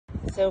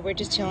So we're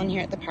just chilling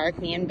here at the park,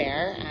 me and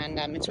Bear, and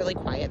it's really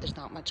quiet. There's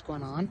not much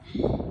going on.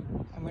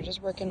 And we're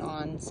just working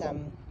on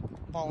some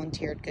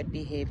volunteered good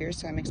behavior.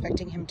 So I'm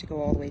expecting him to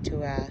go all the way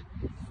to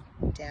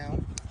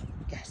down.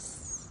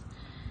 Yes.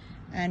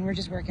 And we're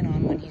just working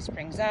on when he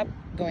springs up,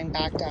 going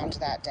back down to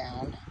that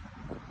down.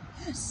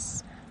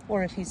 Yes.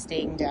 Or if he's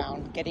staying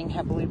down, getting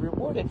heavily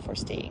rewarded for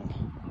staying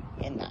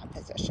in that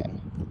position.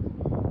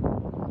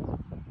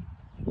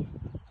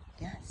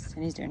 Yes,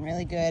 and he's doing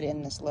really good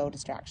in this low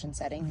distraction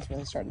setting. He's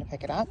really starting to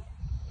pick it up.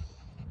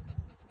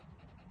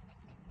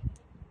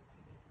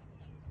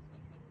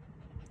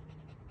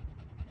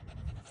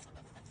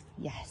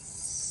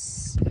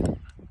 Yes.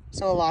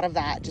 So a lot of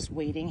that, just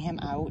waiting him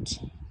out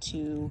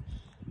to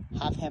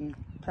have him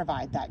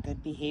provide that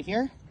good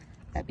behavior.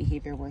 That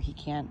behavior where he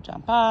can't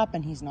jump up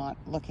and he's not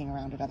looking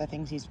around at other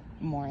things. He's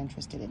more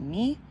interested in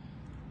me.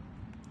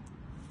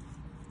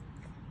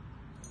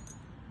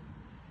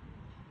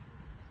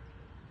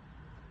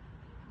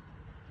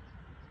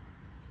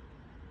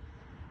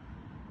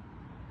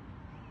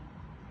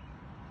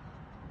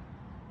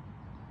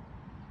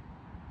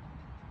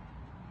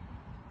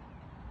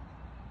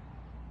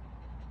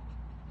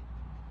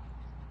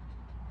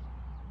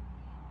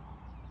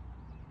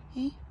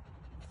 Hey.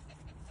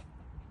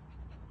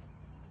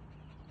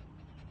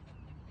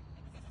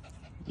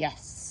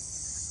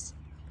 Yes.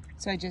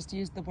 So I just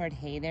used the word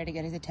hey there to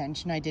get his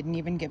attention. I didn't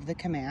even give the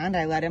command.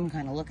 I let him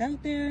kind of look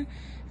out there,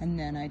 and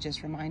then I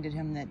just reminded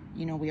him that,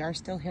 you know, we are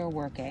still here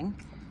working,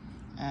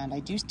 and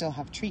I do still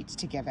have treats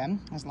to give him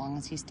as long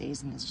as he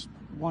stays in this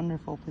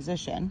wonderful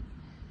position,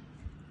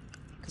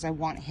 because I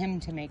want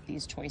him to make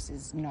these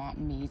choices, not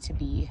me to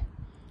be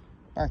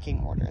barking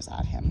orders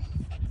at him.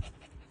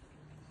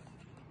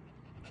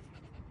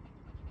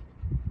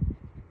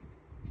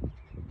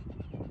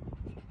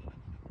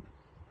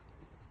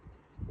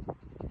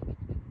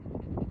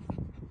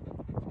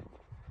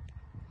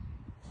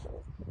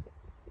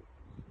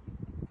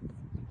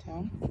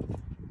 Down.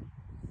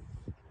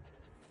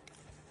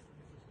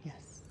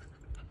 Yes.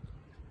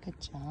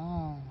 Good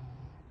job.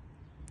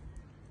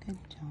 Good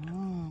job.